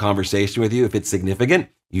have a conversation with you. If it's significant,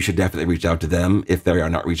 you should definitely reach out to them if they are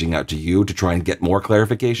not reaching out to you to try and get more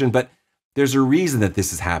clarification. But there's a reason that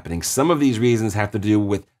this is happening. Some of these reasons have to do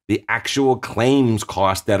with the actual claims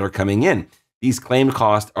costs that are coming in. These claim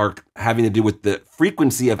costs are having to do with the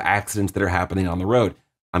frequency of accidents that are happening on the road.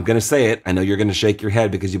 I'm going to say it. I know you're going to shake your head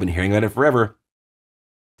because you've been hearing about it forever.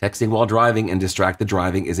 Texting while driving and distracted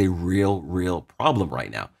driving is a real problem right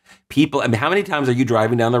now. People, I mean, how many times are you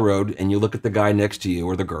driving down the road and you look at the guy next to you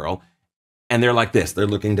or the girl and they're like this, they're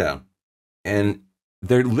looking down and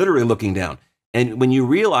they're literally looking down. And when you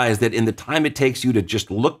realize that in the time it takes you to just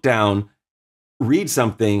look down, read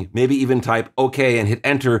something, maybe even type okay and hit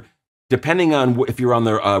enter, depending on if you're on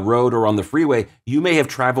the road or on the freeway, you may have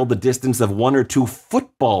traveled the distance of 1 or 2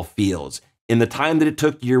 football fields in the time that it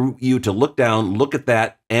took you to look down, look at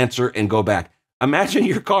that, answer, and go back. Imagine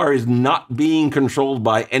your car is not being controlled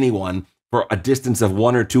by anyone for a distance of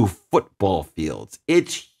 1 or 2 football fields.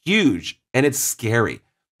 It's huge and it's scary.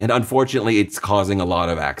 And unfortunately, it's causing a lot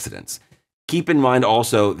of accidents. Keep in mind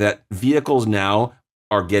also that vehicles now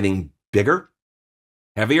are getting bigger,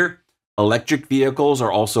 heavier. Electric vehicles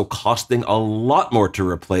are also costing a lot more to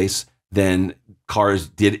replace than cars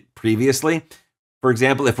did previously. For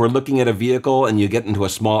example, if we're looking at a vehicle and you get into a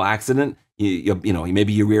small accident,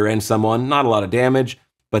 maybe you rear end someone, not a lot of damage,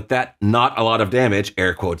 but that not a lot of damage,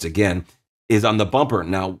 air quotes again, is on the bumper.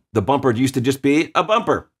 Now, the bumper used to just be a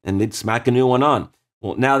bumper and they'd smack a new one on.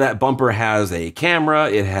 Well, now that bumper has a camera,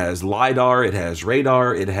 it has LiDAR, it has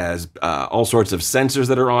radar, it has all sorts of sensors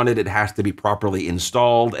that are on it. It has to be properly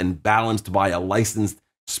installed and balanced by a licensed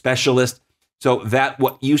specialist. So that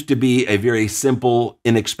what used to be a very simple,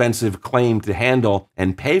 inexpensive claim to handle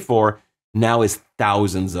and pay for now is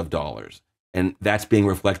thousands of dollars. And that's being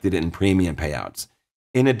reflected in premium payouts.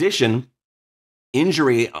 In addition,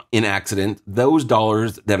 injury in accident, those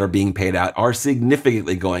dollars that are being paid out are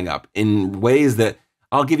significantly going up in ways that,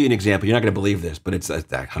 I'll give you an example. You're not going to believe this, but it's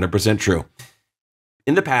 100% true.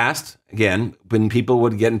 In the past, again, when people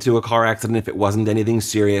would get into a car accident, if it wasn't anything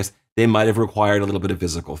serious, they might have required a little bit of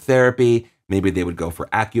physical therapy. Maybe they would go for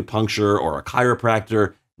acupuncture or a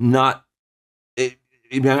chiropractor.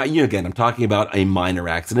 Again, I'm talking about a minor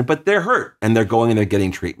accident, but they're hurt and they're going and they're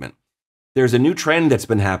getting treatment. There's a new trend that's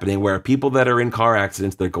been happening where people that are in car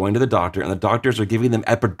accidents, they're going to the doctor and the doctors are giving them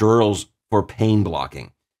epidurals for pain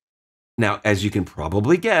blocking. Now, as you can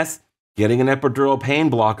probably guess, getting an epidural pain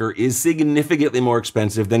blocker is significantly more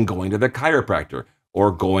expensive than going to the chiropractor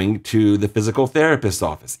or going to the physical therapist's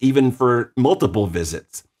office, even for multiple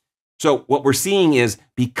visits. So what we're seeing is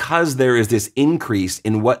because there is this increase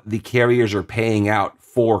in what the carriers are paying out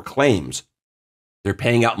for claims, they're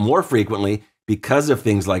paying out more frequently because of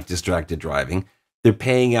things like distracted driving. They're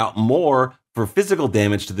paying out more for physical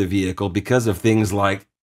damage to the vehicle because of things like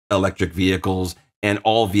electric vehicles and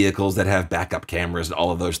all vehicles that have backup cameras and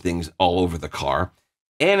all of those things all over the car.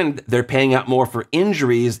 And they're paying out more for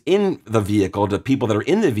injuries in the vehicle to people that are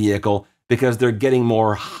in the vehicle because they're getting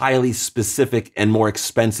more highly specific and more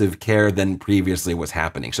expensive care than previously was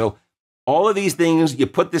happening. So all of these things, you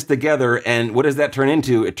put this together, and what does that turn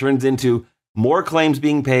into? It turns into more claims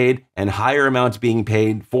being paid and higher amounts being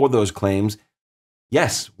paid for those claims.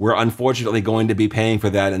 Yes, we're unfortunately going to be paying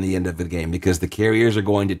for that in the end of the game because the carriers are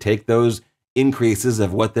going to take those increases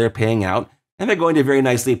of what they're paying out and they're going to very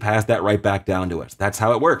nicely pass that right back down to us. That's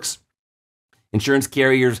how it works. Insurance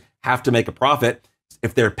carriers have to make a profit.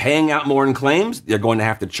 If they're paying out more in claims, they're going to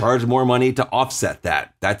have to charge more money to offset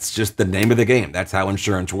that. That's just the name of the game. That's how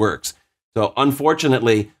insurance works. So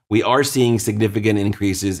unfortunately, we are seeing significant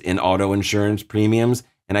increases in auto insurance premiums,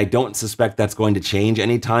 and I don't suspect that's going to change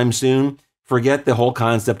anytime soon. Forget the whole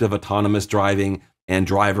concept of autonomous driving and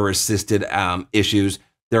driver-assisted issues.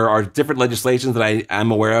 There are different legislations that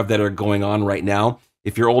I'm aware of that are going on right now.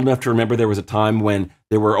 If you're old enough to remember, there was a time when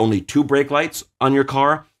there were only 2 brake lights on your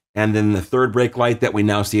car, and then the third brake light that we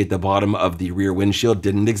now see at the bottom of the rear windshield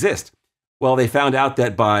didn't exist. Well, they found out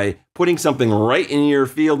that by putting something right in your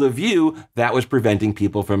field of view, that was preventing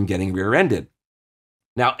people from getting rear-ended.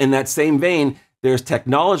 Now, in that same vein, there's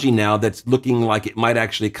technology now that's looking like it might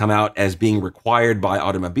actually come out as being required by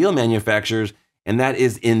automobile manufacturers, and that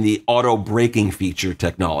is in the auto braking feature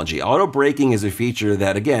technology. Auto braking is a feature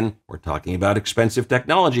that, again, we're talking about expensive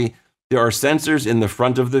technology. There are sensors in the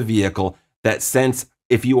front of the vehicle that sense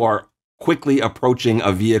if you are quickly approaching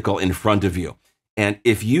a vehicle in front of you. And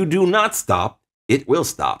if you do not stop, it will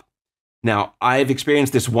stop. Now, I've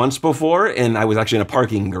experienced this once before, and I was actually in a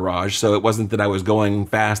parking garage, so it wasn't that I was going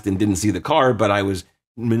fast and didn't see the car, but I was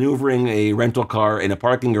maneuvering a rental car in a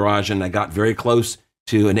parking garage, and I got very close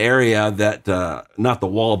to an area that, not the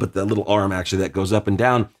wall, but the little arm actually that goes up and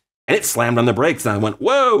down, and it slammed on the brakes, and I went,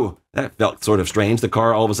 whoa, that felt sort of strange. The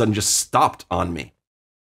car all of a sudden just stopped on me.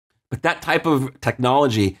 But that type of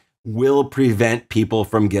technology will prevent people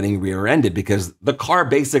from getting rear-ended because the car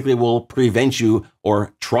basically will prevent you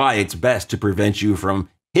or try its best to prevent you from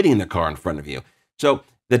hitting the car in front of you. So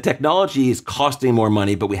the technology is costing more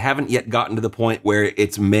money, but we haven't yet gotten to the point where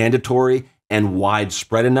it's mandatory and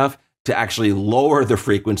widespread enough to actually lower the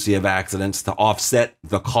frequency of accidents to offset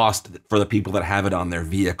the cost for the people that have it on their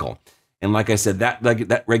vehicle. And like I said,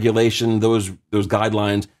 that regulation, those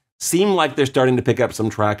guidelines seem like they're starting to pick up some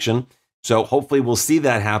traction. So hopefully we'll see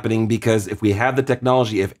that happening, because if we have the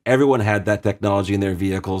technology, if everyone had that technology in their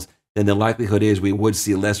vehicles, then the likelihood is we would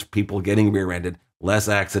see less people getting rear-ended, less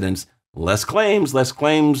accidents, less claims,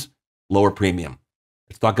 lower premium.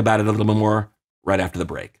 Let's talk about it a little bit more right after the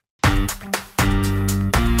break.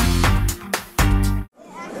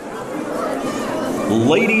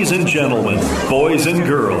 Ladies and gentlemen, boys and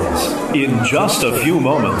girls, in just a few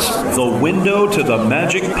moments, the Window to the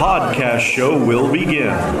Magic podcast show will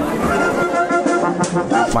begin.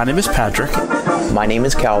 My name is Patrick. My name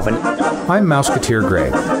is Calvin. I'm Mouseketeer Gray.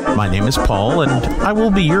 My name is Paul, and I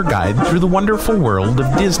will be your guide through the wonderful world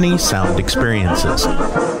of Disney sound experiences.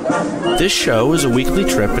 This show is a weekly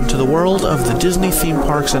trip into the world of the Disney theme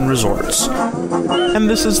parks and resorts. And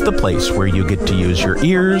this is the place where you get to use your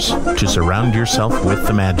ears to surround yourself with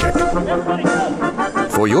the magic.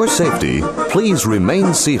 For your safety, please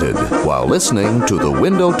remain seated while listening to the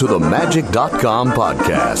windowtothemagic.com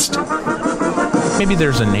podcast. Maybe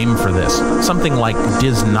there's a name for this, something like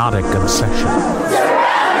Disnotic obsession.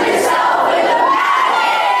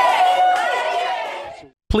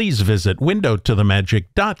 Please visit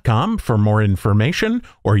windowtothemagic.com for more information,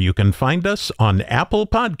 or you can find us on Apple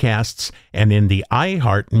Podcasts and in the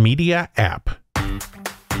iHeartMedia app.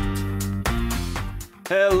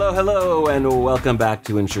 Hello, and welcome back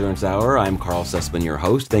to Insurance Hour. I'm Karl Susman, your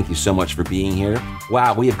host. Thank you so much for being here.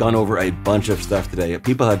 Wow, we have gone over a bunch of stuff today.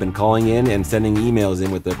 People have been calling in and sending emails in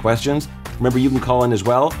with their questions. Remember, you can call in as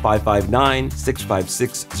well,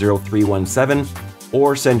 559-656-0317.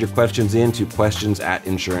 or send your questions in to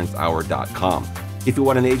questions@insurancehour.com. If you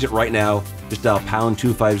want an agent right now, just dial pound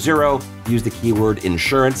 250, use the keyword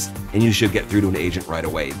insurance, and you should get through to an agent right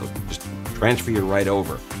away. They'll just transfer you right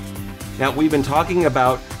over. Now, we've been talking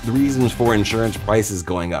about the reasons for insurance prices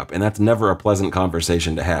going up, and that's never a pleasant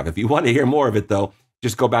conversation to have. If you want to hear more of it, though,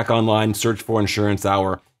 just go back online, search for Insurance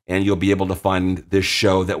Hour, and you'll be able to find this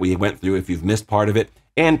show that we went through if you've missed part of it,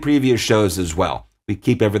 and previous shows as well. We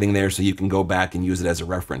keep everything there so you can go back and use it as a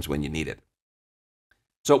reference when you need it.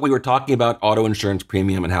 So we were talking about auto insurance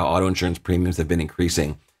premium and how auto insurance premiums have been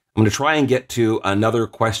increasing. I'm going to try and get to another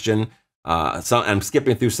question. So I'm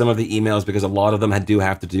skipping through some of the emails because a lot of them do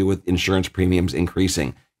have to do with insurance premiums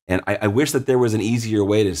increasing. And I wish that there was an easier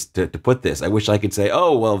way to put this. I wish I could say,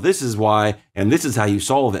 oh, well, this is why, and this is how you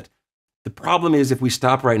solve it. The problem is, if we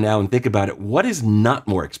stop right now and think about it, what is not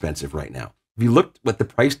more expensive right now? Have you looked at the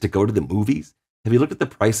price to go to the movies? Have you looked at the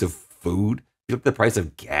price of food? Have you looked at the price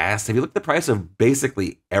of gas? Have you looked at the price of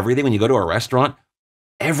basically everything? When you go to a restaurant,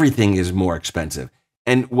 everything is more expensive.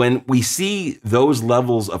 And when we see those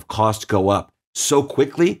levels of cost go up so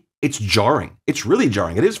quickly, it's jarring. It's really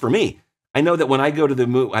jarring. It is for me. I know that when I go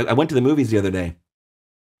to I went to the movies the other day,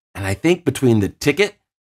 and I think between the ticket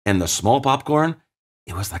and the small popcorn,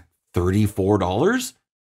 it was like $34.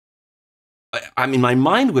 I mean, my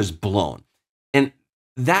mind was blown. And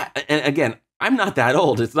again, I'm not that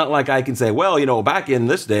old. It's not like I can say, well, back in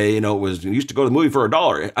this day, we used to go to the movie for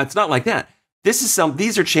 $1. It's not like that.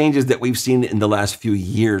 These are changes that we've seen in the last few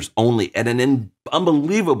years only at an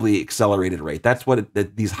unbelievably accelerated rate. That's what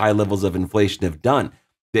these high levels of inflation have done.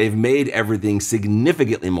 They've made everything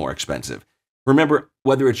significantly more expensive. Remember,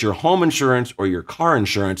 whether it's your home insurance or your car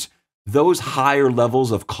insurance, those higher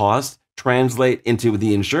levels of cost translate into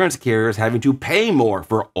the insurance carriers having to pay more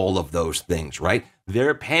for all of those things, right?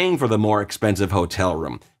 They're paying for the more expensive hotel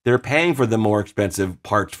room. They're paying for the more expensive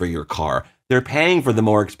parts for your car. They're paying for the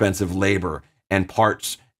more expensive labor and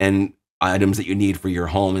parts and items that you need for your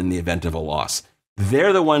home in the event of a loss.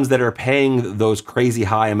 They're the ones that are paying those crazy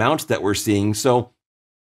high amounts that we're seeing. So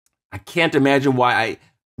I can't imagine why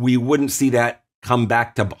we wouldn't see that come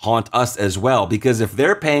back to haunt us as well, because if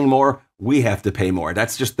they're paying more, we have to pay more.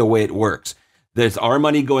 That's just the way it works. There's our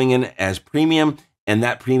money going in as premium, and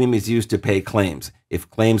that premium is used to pay claims. If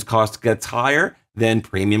claims cost gets higher, then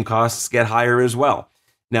premium costs get higher as well.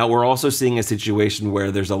 Now, we're also seeing a situation where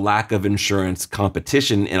there's a lack of insurance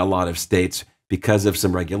competition in a lot of states because of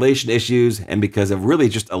some regulation issues and because of really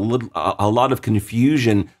just a lot of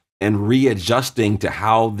confusion and readjusting to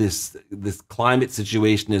how this climate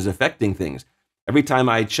situation is affecting things. Every time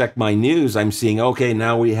I check my news, I'm seeing, okay,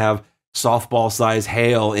 now we have softball-sized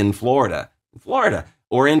hail in Florida,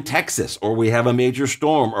 or in Texas, or we have a major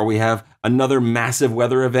storm, or we have another massive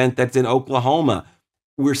weather event that's in Oklahoma.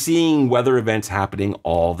 We're seeing weather events happening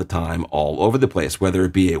all the time, all over the place, whether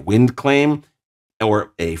it be a wind claim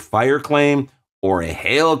or a fire claim or a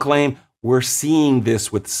hail claim we're seeing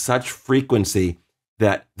this with such frequency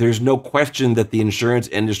that there's no question that the insurance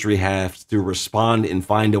industry has to respond and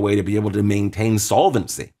find a way to be able to maintain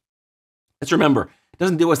solvency. Let's remember, it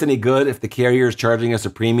doesn't do us any good if the carrier is charging us a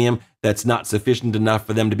premium that's not sufficient enough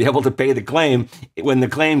for them to be able to pay the claim when the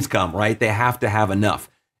claims come, right? They have to have enough.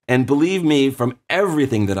 And believe me, from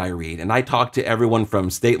everything that I read, and I talk to everyone from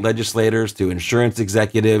state legislators to insurance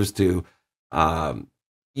executives to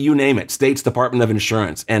you name it, State's Department of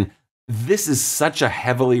Insurance. And this is such a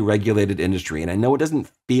heavily regulated industry. And I know it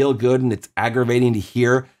doesn't feel good and it's aggravating to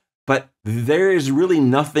hear, but there is really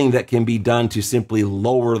nothing that can be done to simply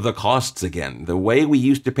lower the costs again. The way we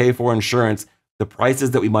used to pay for insurance, the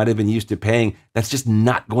prices that we might have been used to paying, that's just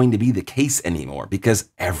not going to be the case anymore because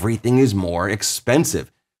everything is more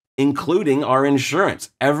expensive, including our insurance.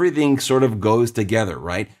 Everything sort of goes together,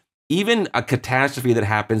 right? Even a catastrophe that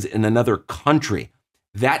happens in another country,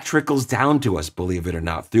 that trickles down to us, believe it or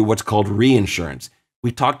not, through what's called reinsurance.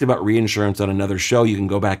 We talked about reinsurance on another show. You can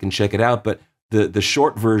go back and check it out. But the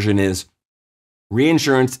short version is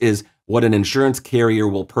reinsurance is what an insurance carrier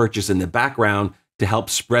will purchase in the background to help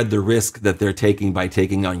spread the risk that they're taking by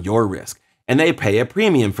taking on your risk. And they pay a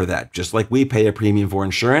premium for that. Just like we pay a premium for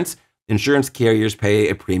insurance, insurance carriers pay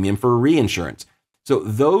a premium for reinsurance. So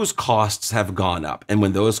those costs have gone up. And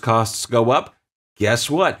when those costs go up, guess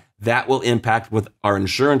what? That will impact what our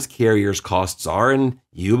insurance carriers' costs are. And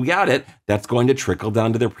you got it. That's going to trickle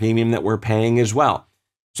down to the premium that we're paying as well.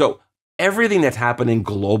 So everything that's happening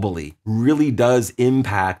globally really does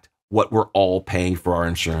impact what we're all paying for our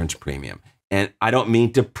insurance premium. And I don't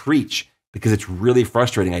mean to preach because it's really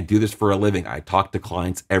frustrating. I do this for a living. I talk to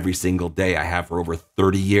clients every single day. I have for over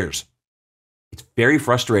 30 years. It's very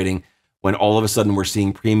frustrating when all of a sudden we're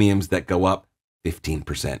seeing premiums that go up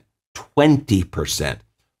 15%, 20%,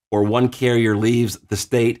 or one carrier leaves the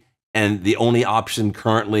state and the only option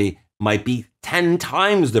currently might be 10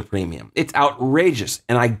 times the premium. It's outrageous,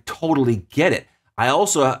 and I totally get it. I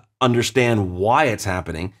also understand why it's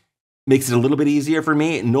happening. Makes it a little bit easier for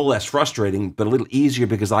me, no less frustrating, but a little easier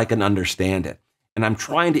because I can understand it. And I'm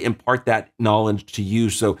trying to impart that knowledge to you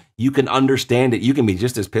so you can understand it. You can be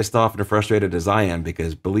just as pissed off and frustrated as I am,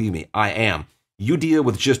 because believe me, I am. You deal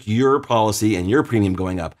with just your policy and your premium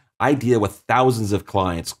going up. I deal with thousands of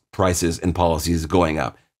clients' prices and policies going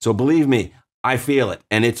up. So believe me, I feel it,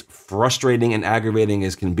 and it's frustrating and aggravating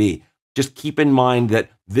as can be. Just keep in mind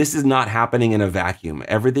that this is not happening in a vacuum.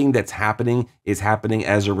 Everything that's happening is happening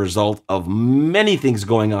as a result of many things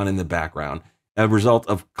going on in the background, a result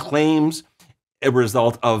of claims, a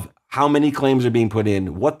result of how many claims are being put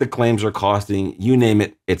in, what the claims are costing, you name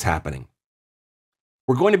it, it's happening.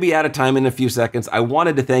 We're going to be out of time in a few seconds. I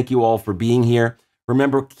wanted to thank you all for being here.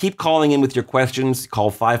 Remember, keep calling in with your questions.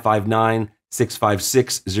 Call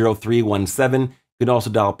 559-656-0317. You can also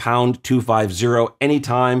dial pound 250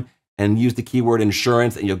 anytime and use the keyword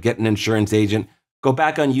insurance, and you'll get an insurance agent. Go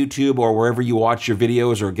back on YouTube or wherever you watch your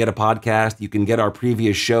videos or get a podcast. You can get our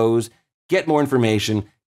previous shows, get more information,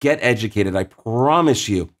 get educated. I promise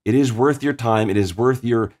you, it is worth your time. It is worth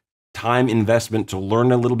your time investment to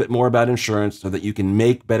learn a little bit more about insurance so that you can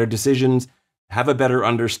make better decisions, have a better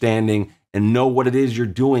understanding, and know what it is you're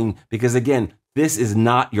doing. Because again, this is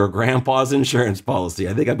not your grandpa's insurance policy.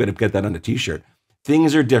 I think I'm going to get that on a t-shirt.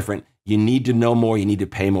 Things are different. You need to know more. You need to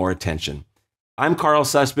pay more attention. I'm Karl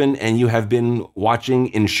Susman, and you have been watching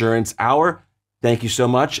Insurance Hour. Thank you so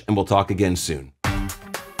much, and we'll talk again soon.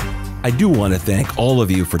 I do want to thank all of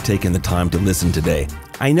you for taking the time to listen today.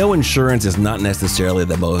 I know insurance is not necessarily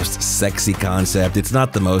the most sexy concept. It's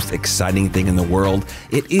not the most exciting thing in the world.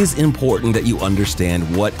 It is important that you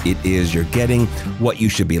understand what it is you're getting, what you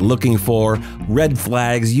should be looking for, red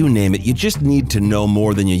flags, you name it. You just need to know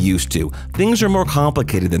more than you used to. Things are more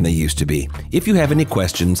complicated than they used to be. If you have any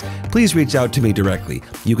questions, please reach out to me directly.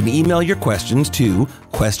 You can email your questions to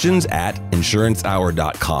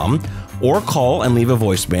questions@insurancehour.com or call and leave a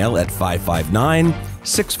voicemail at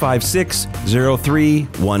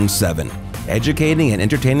 559-656-0317. Educating and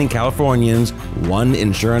entertaining Californians, one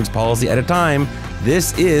insurance policy at a time.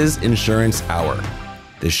 This is Insurance Hour.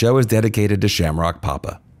 This show is dedicated to Shamrock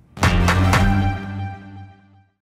Papa.